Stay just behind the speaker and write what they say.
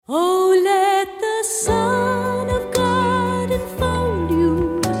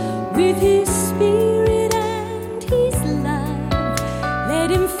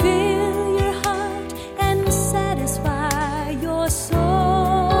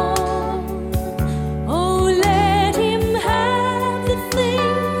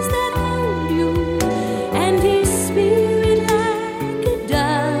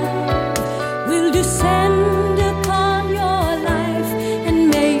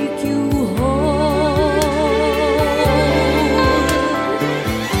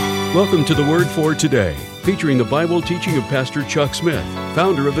Welcome to the Word for Today, featuring the Bible teaching of Pastor Chuck Smith,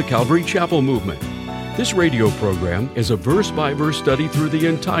 founder of the Calvary Chapel Movement. This radio program is a verse-by-verse study through the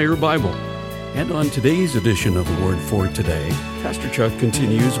entire Bible. And on today's edition of the Word for Today, Pastor Chuck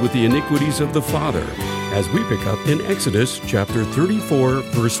continues with the iniquities of the father as we pick up in Exodus chapter 34,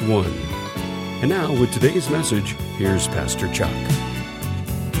 verse 1. And now, with today's message, here's Pastor Chuck.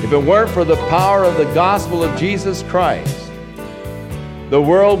 If it weren't for the power of the gospel of Jesus Christ, the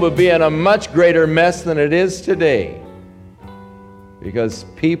world would be in a much greater mess than it is today, because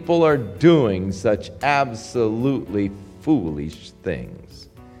people are doing such absolutely foolish things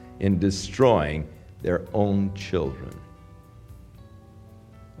in destroying their own children.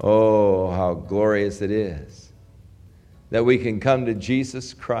 Oh, how glorious it is that we can come to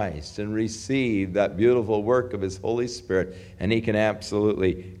Jesus Christ and receive that beautiful work of His Holy Spirit, and He can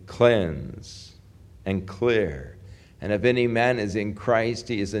absolutely cleanse and clear. And if any man is in Christ,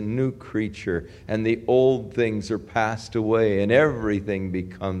 he is a new creature, and the old things are passed away, and everything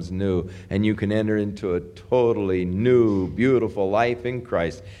becomes new, and you can enter into a totally new, beautiful life in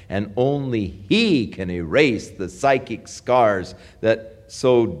Christ. And only He can erase the psychic scars that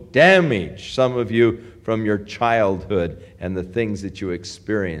so damage some of you from your childhood and the things that you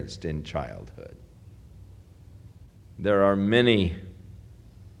experienced in childhood. There are many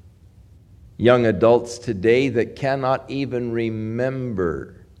young adults today that cannot even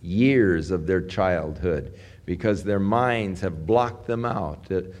remember years of their childhood because their minds have blocked them out.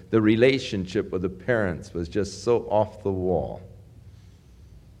 The relationship with the parents was just so off the wall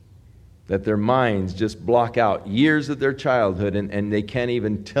that their minds just block out years of their childhood, and they can't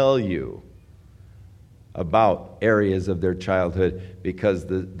even tell you about areas of their childhood because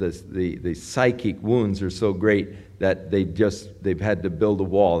the psychic wounds are so great that they've had to build a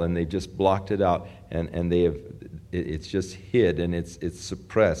wall, and they just blocked it out, and it's just hid, and it's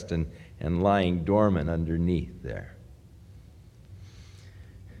suppressed and lying dormant underneath there.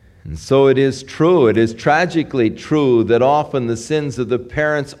 And so it is true, it is tragically true that often the sins of the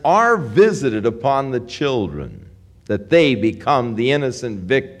parents are visited upon the children, that they become the innocent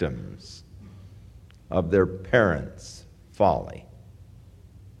victims of their parents' folly.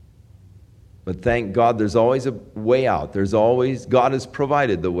 But thank God there's always a way out. God has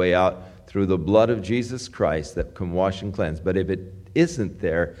provided the way out through the blood of Jesus Christ that can wash and cleanse. But if it isn't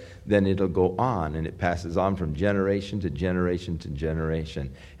there, then it'll go on, and it passes on from generation to generation to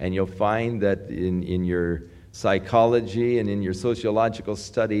generation. And you'll find that in your psychology and in your sociological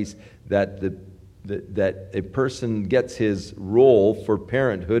studies that that a person gets his role for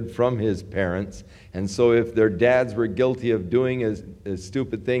parenthood from his parents. And so if their dads were guilty of doing a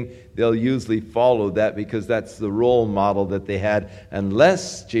stupid thing, they'll usually follow that because that's the role model that they had.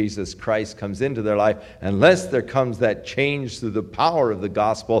 Unless Jesus Christ comes into their life, unless there comes that change through the power of the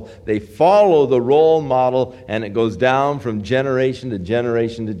gospel, they follow the role model, and it goes down from generation to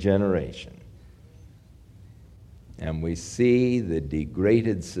generation to generation. And we see the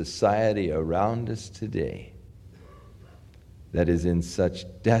degraded society around us today that is in such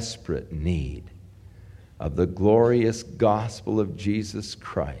desperate need of the glorious gospel of Jesus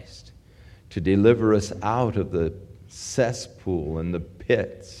Christ to deliver us out of the cesspool and the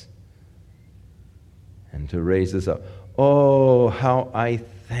pits and to raise us up. Oh, how I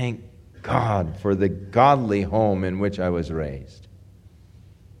thank God for the godly home in which I was raised.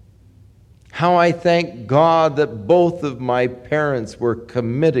 How I thank God that both of my parents were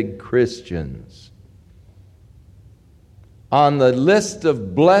committed Christians. On the list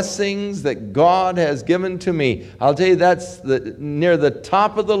of blessings that God has given to me, I'll tell you that's near the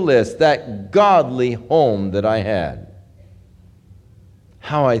top of the list, that godly home that I had.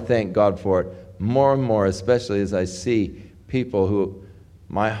 How I thank God for it more and more, especially as I see people who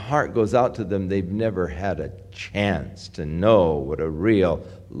my heart goes out to them. They've never had a chance to know what a real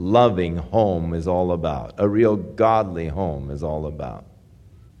loving home is all about, a real godly home is all about.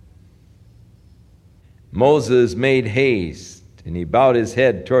 Moses made haste, and he bowed his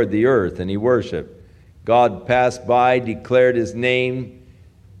head toward the earth, and he worshiped. God passed by, declared His name,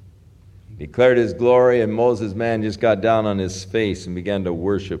 declared His glory, and Moses, man, just got down on his face and began to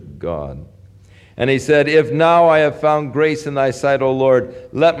worship God. And he said, "If now I have found grace in thy sight, O Lord,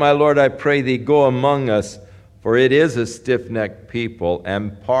 let my Lord, I pray thee, go among us, for it is a stiff-necked people,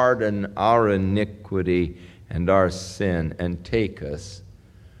 and pardon our iniquity and our sin, and take us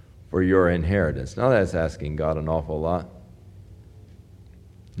for your inheritance." Now that's asking God an awful lot.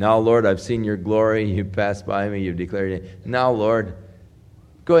 Now, Lord, I've seen your glory. You've passed by me. You've declared it. Now, Lord,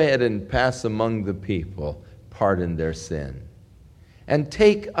 go ahead and pass among the people. Pardon their sin. And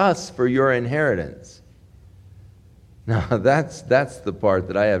take us for your inheritance. Now, that's the part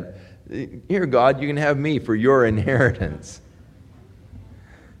that I have. Here, God, you can have me for your inheritance.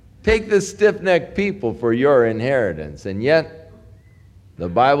 Take the stiff-necked people for your inheritance. And yet, the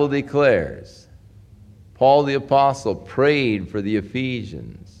Bible declares, Paul the Apostle prayed for the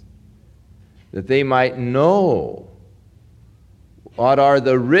Ephesians that they might know what are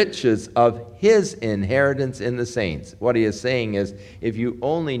the riches of his inheritance in the saints. What he is saying is, if you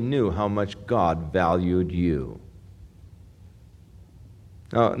only knew how much God valued you.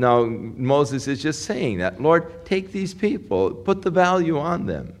 Now, Moses is just saying that, Lord, take these people, put the value on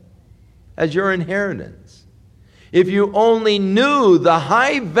them as your inheritance. If you only knew the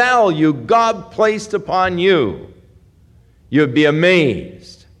high value God placed upon you, you'd be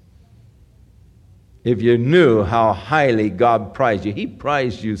amazed. If you knew how highly God prized you. He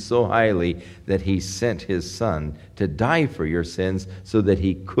prized you so highly that he sent his Son to die for your sins so that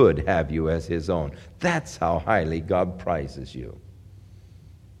he could have you as his own. That's how highly God prizes you.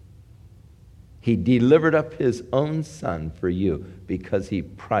 He delivered up his own Son for you because he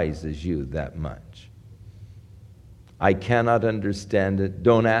prizes you that much. I cannot understand it.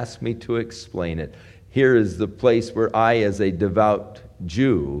 Don't ask me to explain it. Here is the place where I, as a devout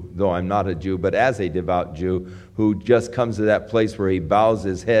Jew, though I'm not a Jew, but as a devout Jew who just comes to that place where he bows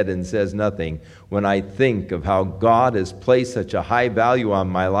his head and says nothing, when I think of how God has placed such a high value on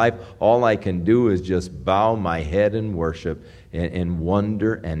my life, all I can do is just bow my head and worship in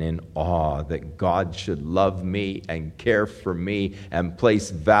wonder and in awe that God should love me and care for me and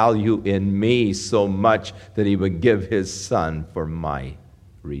place value in me so much that he would give his Son for my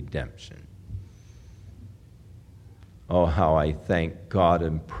redemption. Oh, how I thank God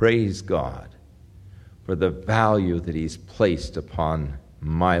and praise God for the value that he's placed upon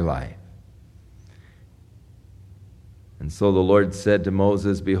my life. And so the Lord said to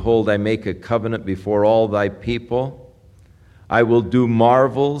Moses, Behold, I make a covenant before all thy people. I will do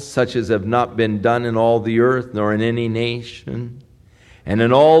marvels such as have not been done in all the earth, nor in any nation. And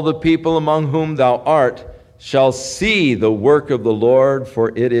in all the people among whom thou art shall see the work of the Lord,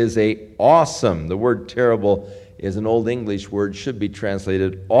 for it is awesome. The word terrible is an Old English word, should be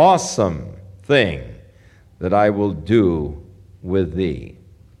translated awesome thing that I will do with thee.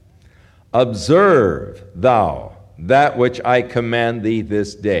 Observe thou that which I command thee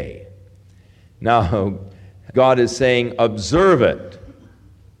this day. Now, God is saying, observe it.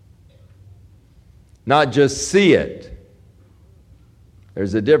 Not just see it.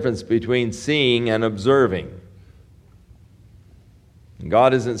 There's a difference between seeing and observing.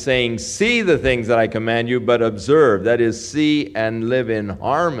 God isn't saying, see the things that I command you, but observe. That is, see and live in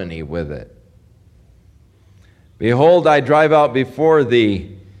harmony with it. Behold, I drive out before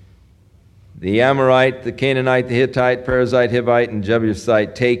thee the Amorite, the Canaanite, the Hittite, Perizzite, Hivite, and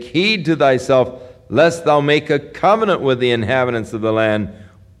Jebusite. Take heed to thyself, lest thou make a covenant with the inhabitants of the land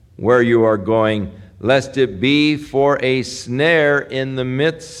where you are going, lest it be for a snare in the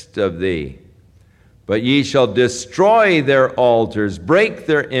midst of thee. But ye shall destroy their altars, break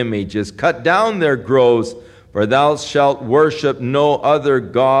their images, cut down their groves, for thou shalt worship no other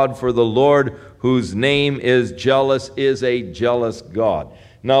God, for the Lord, whose name is jealous, is a jealous God.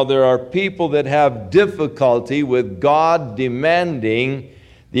 Now there are people that have difficulty with God demanding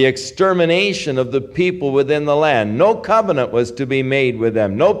the extermination of the people within the land. No covenant was to be made with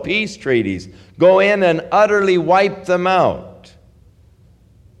them. No peace treaties. Go in and utterly wipe them out.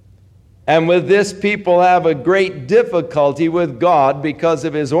 And with this, people have a great difficulty with God because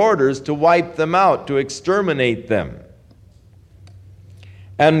of his orders to wipe them out, to exterminate them.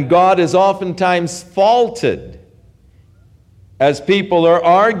 And God is oftentimes faulted as people are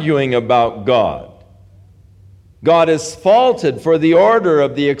arguing about God. God is faulted for the order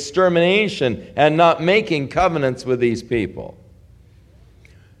of the extermination and not making covenants with these people.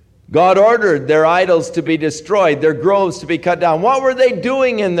 God ordered their idols to be destroyed, their groves to be cut down. What were they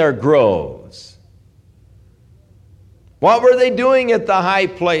doing in their groves? What were they doing at the high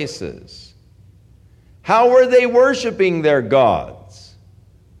places? How were they worshiping their gods?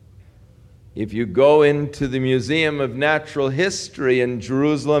 If you go into the Museum of Natural History in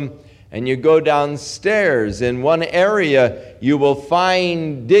Jerusalem and you go downstairs, in one area you will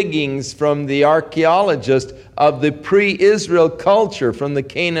find diggings from the archaeologist of the pre-Israel culture from the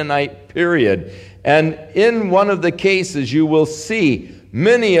Canaanite period. And in one of the cases you will see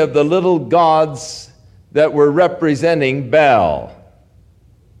many of the little gods that were representing Baal.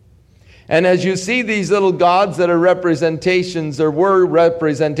 And as you see these little gods that are representations or were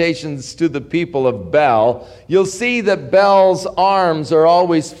representations to the people of Baal, you'll see that Baal's arms are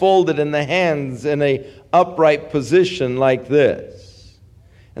always folded in the hands in an upright position like this.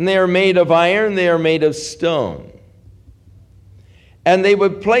 And they are made of iron, they are made of stone. And they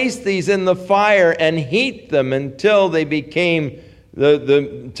would place these in the fire and heat them until they became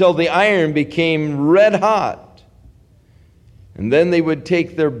until the iron became red hot. And then they would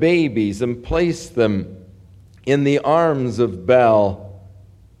take their babies and place them in the arms of Baal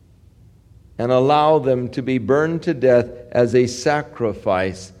and allow them to be burned to death as a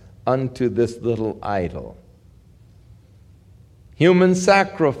sacrifice unto this little idol. Human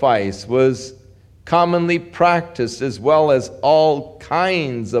sacrifice was commonly practiced, as well as all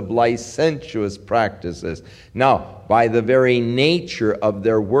kinds of licentious practices. Now, by the very nature of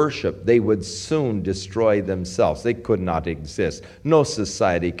their worship, they would soon destroy themselves. They could not exist. No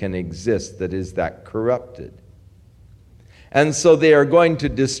society can exist that is that corrupted. And so they are going to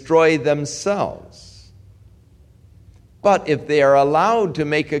destroy themselves. But if they are allowed to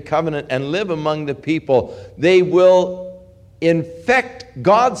make a covenant and live among the people, they will infect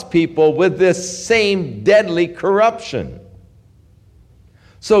God's people with this same deadly corruption.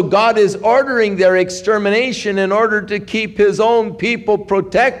 So God is ordering their extermination in order to keep his own people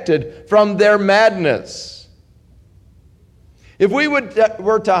protected from their madness. If we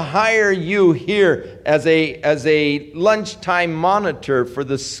were to hire you here as a lunchtime monitor for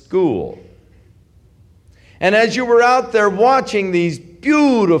the school, and as you were out there watching these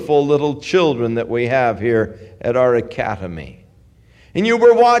beautiful little children that we have here at our academy, and you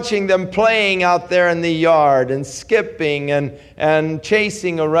were watching them playing out there in the yard and skipping and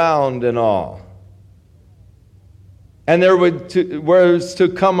chasing around and all, and there was to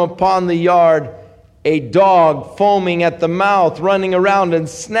come upon the yard a dog foaming at the mouth, running around and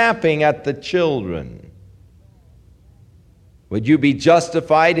snapping at the children, would you be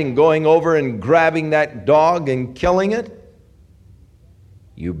justified in going over and grabbing that dog and killing it?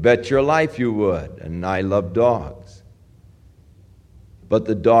 You bet your life you would, and I love dogs. But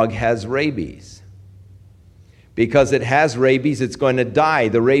the dog has rabies. Because it has rabies, it's going to die.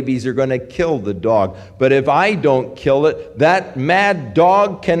 The rabies are going to kill the dog. But if I don't kill it, that mad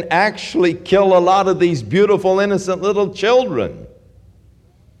dog can actually kill a lot of these beautiful, innocent little children.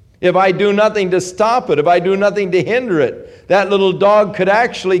 If I do nothing to stop it, if I do nothing to hinder it, that little dog could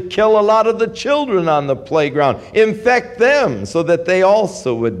actually kill a lot of the children on the playground, infect them so that they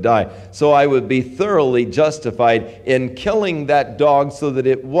also would die. So I would be thoroughly justified in killing that dog so that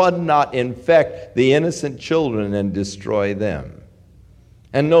it would not infect the innocent children and destroy them.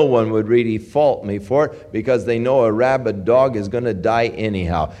 And no one would really fault me for it because they know a rabid dog is going to die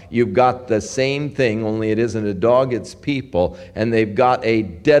anyhow. You've got the same thing, only it isn't a dog, it's people. And they've got a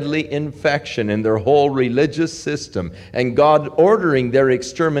deadly infection in their whole religious system. And God ordering their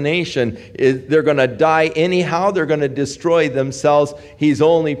extermination, they're going to die anyhow, they're going to destroy themselves. He's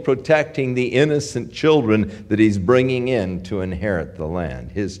only protecting the innocent children that he's bringing in to inherit the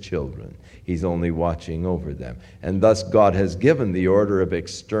land, his children. He's only watching over them. And thus God has given the order of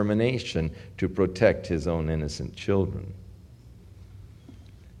extermination to protect his own innocent children.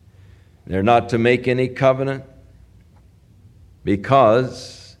 They're not to make any covenant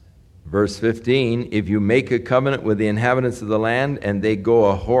because, verse 15, if you make a covenant with the inhabitants of the land and they go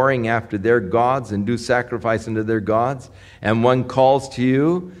a-whoring after their gods and do sacrifice unto their gods, and one calls to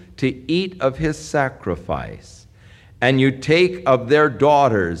you to eat of his sacrifice, and you take of their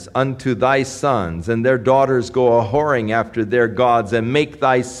daughters unto thy sons, and their daughters go a-whoring after their gods, and make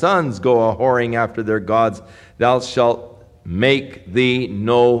thy sons go a-whoring after their gods, thou shalt make thee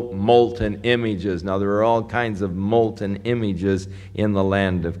no molten images. Now there are all kinds of molten images in the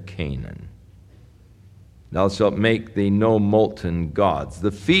land of Canaan. Thou shalt make thee no molten gods.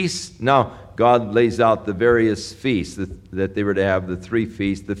 The feast, now God lays out the various feasts that they were to have, the three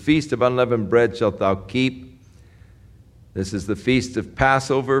feasts. The feast of unleavened bread shalt thou keep. This is the feast of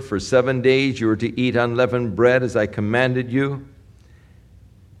Passover. For 7 days you are to eat unleavened bread as I commanded you.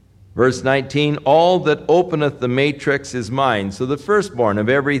 Verse 19, all that openeth the matrix is mine. So the firstborn of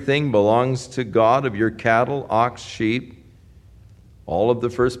everything belongs to God, of your cattle, ox, sheep, all of the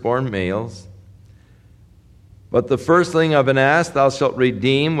firstborn males. But the firstling of an ass thou shalt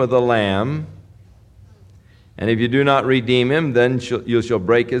redeem with a lamb. And if you do not redeem him, then you shall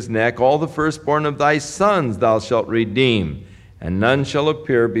break his neck. All the firstborn of thy sons thou shalt redeem, and none shall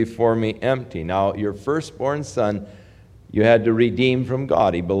appear before me empty. Now, your firstborn son, you had to redeem from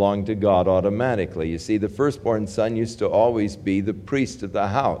God. He belonged to God automatically. You see, the firstborn son used to always be the priest of the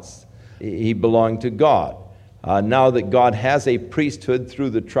house. He belonged to God. Now that God has a priesthood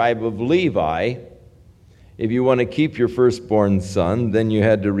through the tribe of Levi, if you want to keep your firstborn son, then you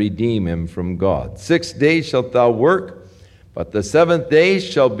had to redeem him from God. 6 days shalt thou work, but the 7th day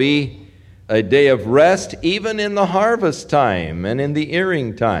shall be a day of rest, even in the harvest time and in the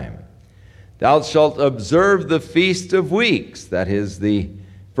earing time. Thou shalt observe the Feast of Weeks, that is the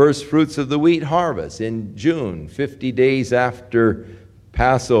first fruits of the wheat harvest, in June, 50 days after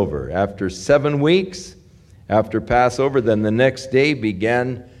Passover. After 7 weeks after Passover, then the next day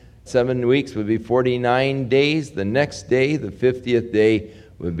began. 7 weeks would be 49 days. The next day, the 50th day,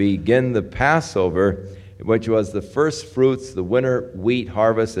 would begin the Passover, which was the first fruits, the winter wheat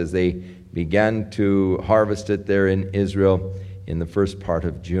harvest, as they began to harvest it there in Israel in the first part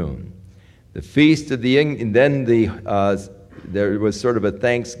of June. The feast of the, and then there was sort of a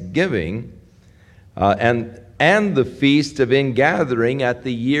Thanksgiving, and the feast of ingathering at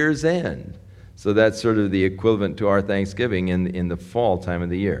the year's end. So that's sort of the equivalent to our Thanksgiving in the fall time of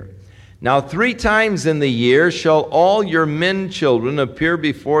the year. Now 3 times in the year shall all your men children appear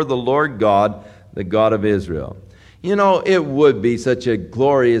before the Lord God, the God of Israel. You know, it would be such a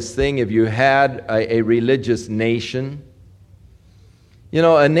glorious thing if you had a religious nation. You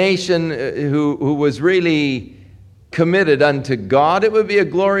know, a nation who was really committed unto God. It would be a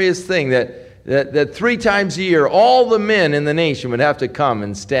glorious thing that 3 times a year all the men in the nation would have to come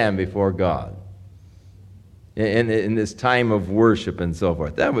and stand before God in this time of worship and so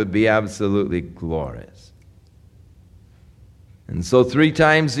forth. That would be absolutely glorious. And so 3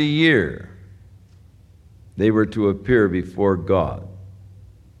 times a year they were to appear before God,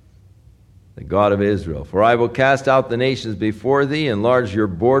 the God of Israel. For I will cast out the nations before thee, enlarge your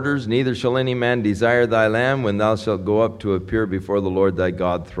borders, neither shall any man desire thy land when thou shalt go up to appear before the Lord thy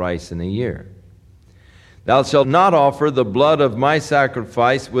God thrice in a year. Thou shalt not offer the blood of my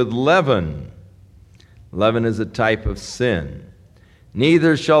sacrifice with leaven. Leaven is a type of sin.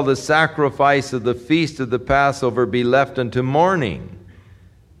 Neither shall the sacrifice of the feast of the Passover be left unto morning.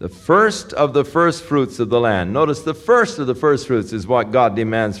 The first of the first fruits of the land. Notice the first of the first fruits is what God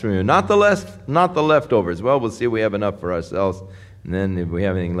demands from you. Not the leftovers. Well, we'll see if we have enough for ourselves, and then if we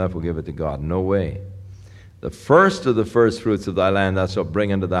have anything left, we'll give it to God. No way. The first of the first fruits of thy land thou shalt bring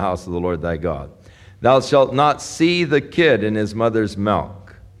into the house of the Lord thy God. Thou shalt not see the kid in his mother's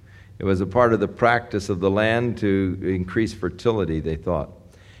milk. It was a part of the practice of the land to increase fertility, they thought.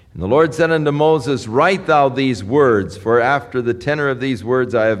 And the Lord said unto Moses, Write thou these words, for after the tenor of these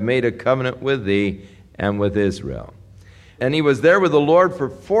words I have made a covenant with thee and with Israel. And he was there with the Lord for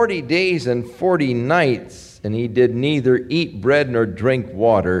 40 days and 40 nights, and he did neither eat bread nor drink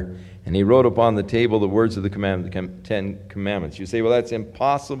water. And he wrote upon the table the words of the commandment, the 10 commandments. You say, well, that's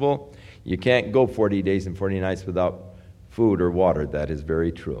impossible. You can't go 40 days and 40 nights without food or water. That is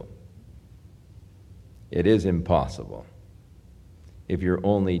very true. It is impossible if you're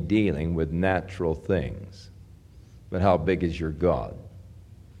only dealing with natural things. But how big is your God?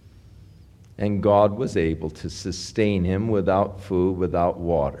 And God was able to sustain him without food, without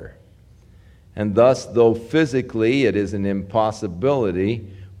water. And thus, though physically it is an impossibility,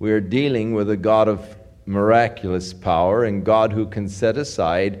 we are dealing with a God of miraculous power and God who can set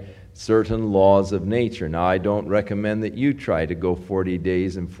aside certain laws of nature. Now, I don't recommend that you try to go 40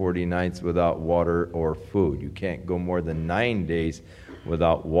 days and 40 nights without water or food. You can't go more than 9 days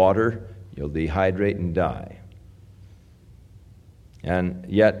without water. You'll dehydrate and die. And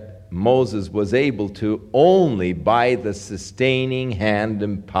yet, Moses was able to only by the sustaining hand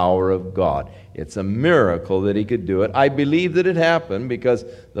and power of God. It's a miracle that he could do it. I believe that it happened because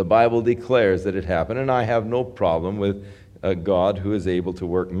the Bible declares that it happened, and I have no problem with a God who is able to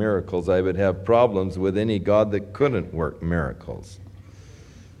work miracles. I would have problems with any God that couldn't work miracles.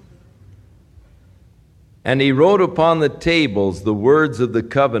 And he wrote upon the tables the words of the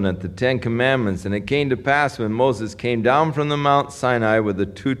covenant, the 10 commandments. And it came to pass when Moses came down from the Mount Sinai with the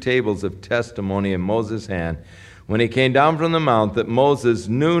 2 tables of testimony in Moses' hand, when he came down from the mount, that Moses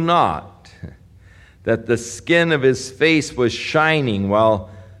knew not that the skin of his face was shining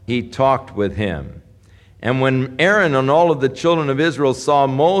while he talked with him. And when Aaron and all of the children of Israel saw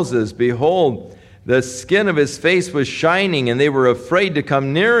Moses, behold, the skin of his face was shining, and they were afraid to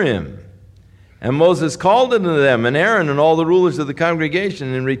come near him. And Moses called unto them, and Aaron and all the rulers of the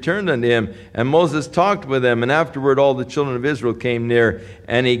congregation, and returned unto him. And Moses talked with them, and afterward all the children of Israel came near,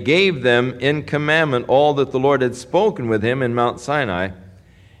 and he gave them in commandment all that the Lord had spoken with him in Mount Sinai.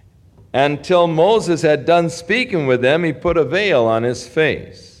 Until Moses had done speaking with them, he put a veil on his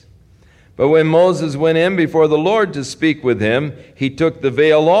face. But when Moses went in before the Lord to speak with him, he took the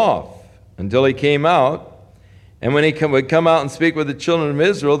veil off until he came out. And when he would come out and speak with the children of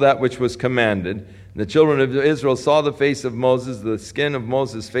Israel, that which was commanded, the children of Israel saw the face of Moses, the skin of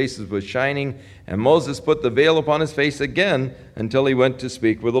Moses' face was shining, and Moses put the veil upon his face again until he went to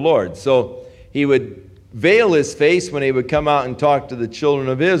speak with the Lord. So he would veil his face when he would come out and talk to the children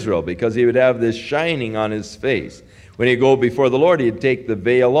of Israel, because he would have this shining on his face. When he'd go before the Lord, he'd take the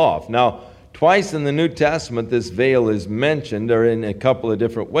veil off. Now, Twice in the New Testament, this veil is mentioned, or in a couple of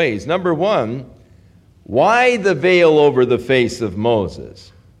different ways. Number one, why the veil over the face of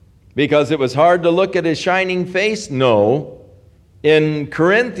Moses? Because it was hard to look at his shining face? No. In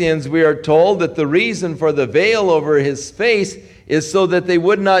Corinthians, we are told that the reason for the veil over his face is so that they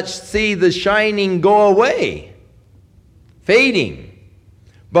would not see the shining go away, fading.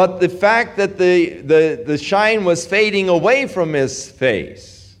 But the fact that the shine was fading away from his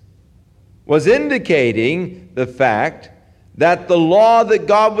face was indicating the fact that the law that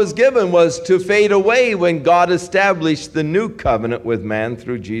God was given was to fade away when God established the new covenant with man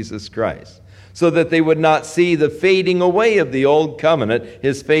through Jesus Christ. So that they would not see the fading away of the old covenant,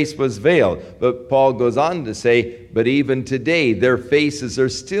 his face was veiled. But Paul goes on to say, but even today their faces are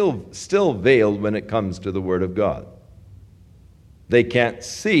still veiled when it comes to the Word of God. They can't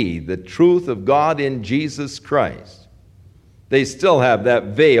see the truth of God in Jesus Christ. They still have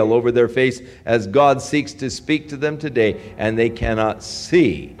that veil over their face as God seeks to speak to them today, and they cannot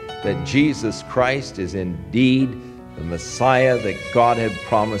see that Jesus Christ is indeed the Messiah that God had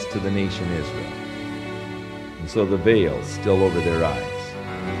promised to the nation Israel. And so the veil is still over their eyes,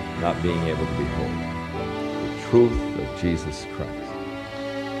 not being able to behold the truth of Jesus Christ.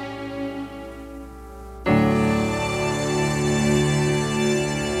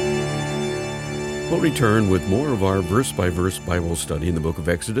 We'll return with more of our verse-by-verse Bible study in the book of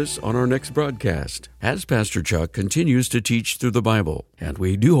Exodus on our next broadcast, as Pastor Chuck continues to teach through the Bible, and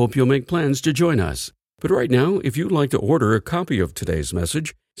we do hope you'll make plans to join us. But right now, if you'd like to order a copy of today's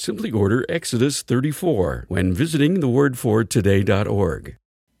message, simply order Exodus 34 when visiting thewordfortoday.org.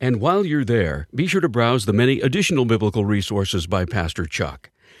 And while you're there, be sure to browse the many additional biblical resources by Pastor Chuck.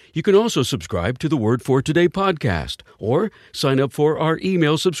 You can also subscribe to the Word for Today podcast or sign up for our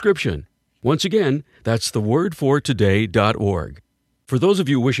email subscription. Once again, that's thewordfortoday.org. For those of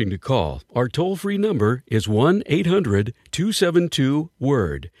you wishing to call, our toll-free number is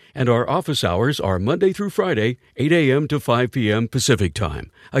 1-800-272-WORD, and our office hours are Monday through Friday, 8 a.m. to 5 p.m. Pacific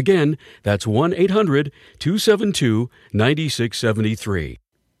Time. Again, that's 1-800-272-9673.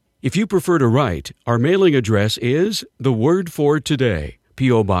 If you prefer to write, our mailing address is The Word for Today,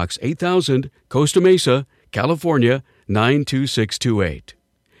 P.O. Box 8000, Costa Mesa, California, 92628.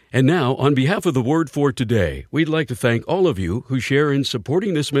 And now, on behalf of the Word for Today, we'd like to thank all of you who share in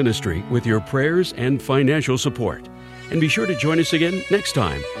supporting this ministry with your prayers and financial support. And be sure to join us again next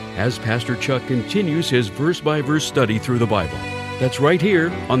time as Pastor Chuck continues his verse-by-verse study through the Bible. That's right here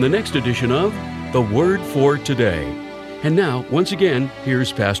on the next edition of The Word for Today. And now, once again,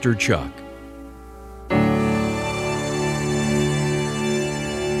 here's Pastor Chuck.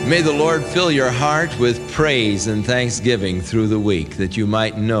 May the Lord fill your heart with praise and thanksgiving through the week, that you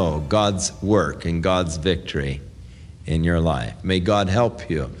might know God's work and God's victory in your life. May God help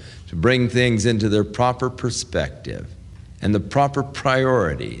you to bring things into their proper perspective and the proper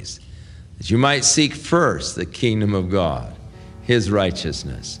priorities, that you might seek first the kingdom of God, His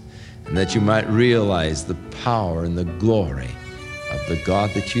righteousness, and that you might realize the power and the glory of the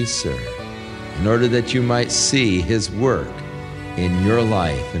God that you serve, in order that you might see His work in your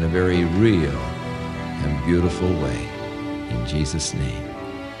life in a very real and beautiful way. In Jesus' name.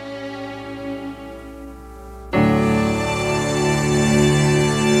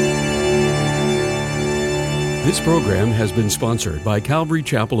 This program has been sponsored by Calvary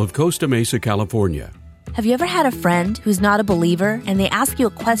Chapel of Costa Mesa, California. Have you ever had a friend who's not a believer and they ask you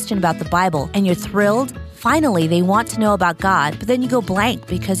a question about the Bible and you're thrilled? Finally, they want to know about God, but then you go blank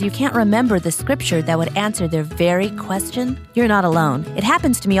because you can't remember the scripture that would answer their very question? You're not alone. It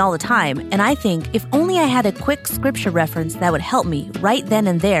happens to me all the time, and I think if only I had a quick scripture reference that would help me right then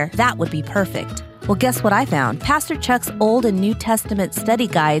and there, that would be perfect. Well, guess what I found? Pastor Chuck's Old and New Testament study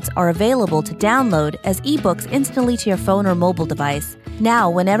guides are available to download as ebooks instantly to your phone or mobile device.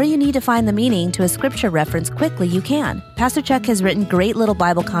 Now, whenever you need to find the meaning to a scripture reference quickly, you can. Pastor Chuck has written great little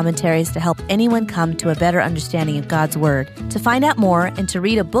Bible commentaries to help anyone come to a better understanding of God's Word. To find out more and to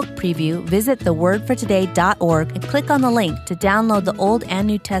read a book preview, visit thewordfortoday.org and click on the link to download the Old and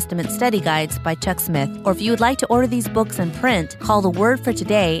New Testament study guides by Chuck Smith. Or if you would like to order these books in print, call The Word for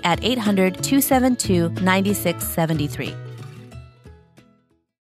Today at 800-272-9673.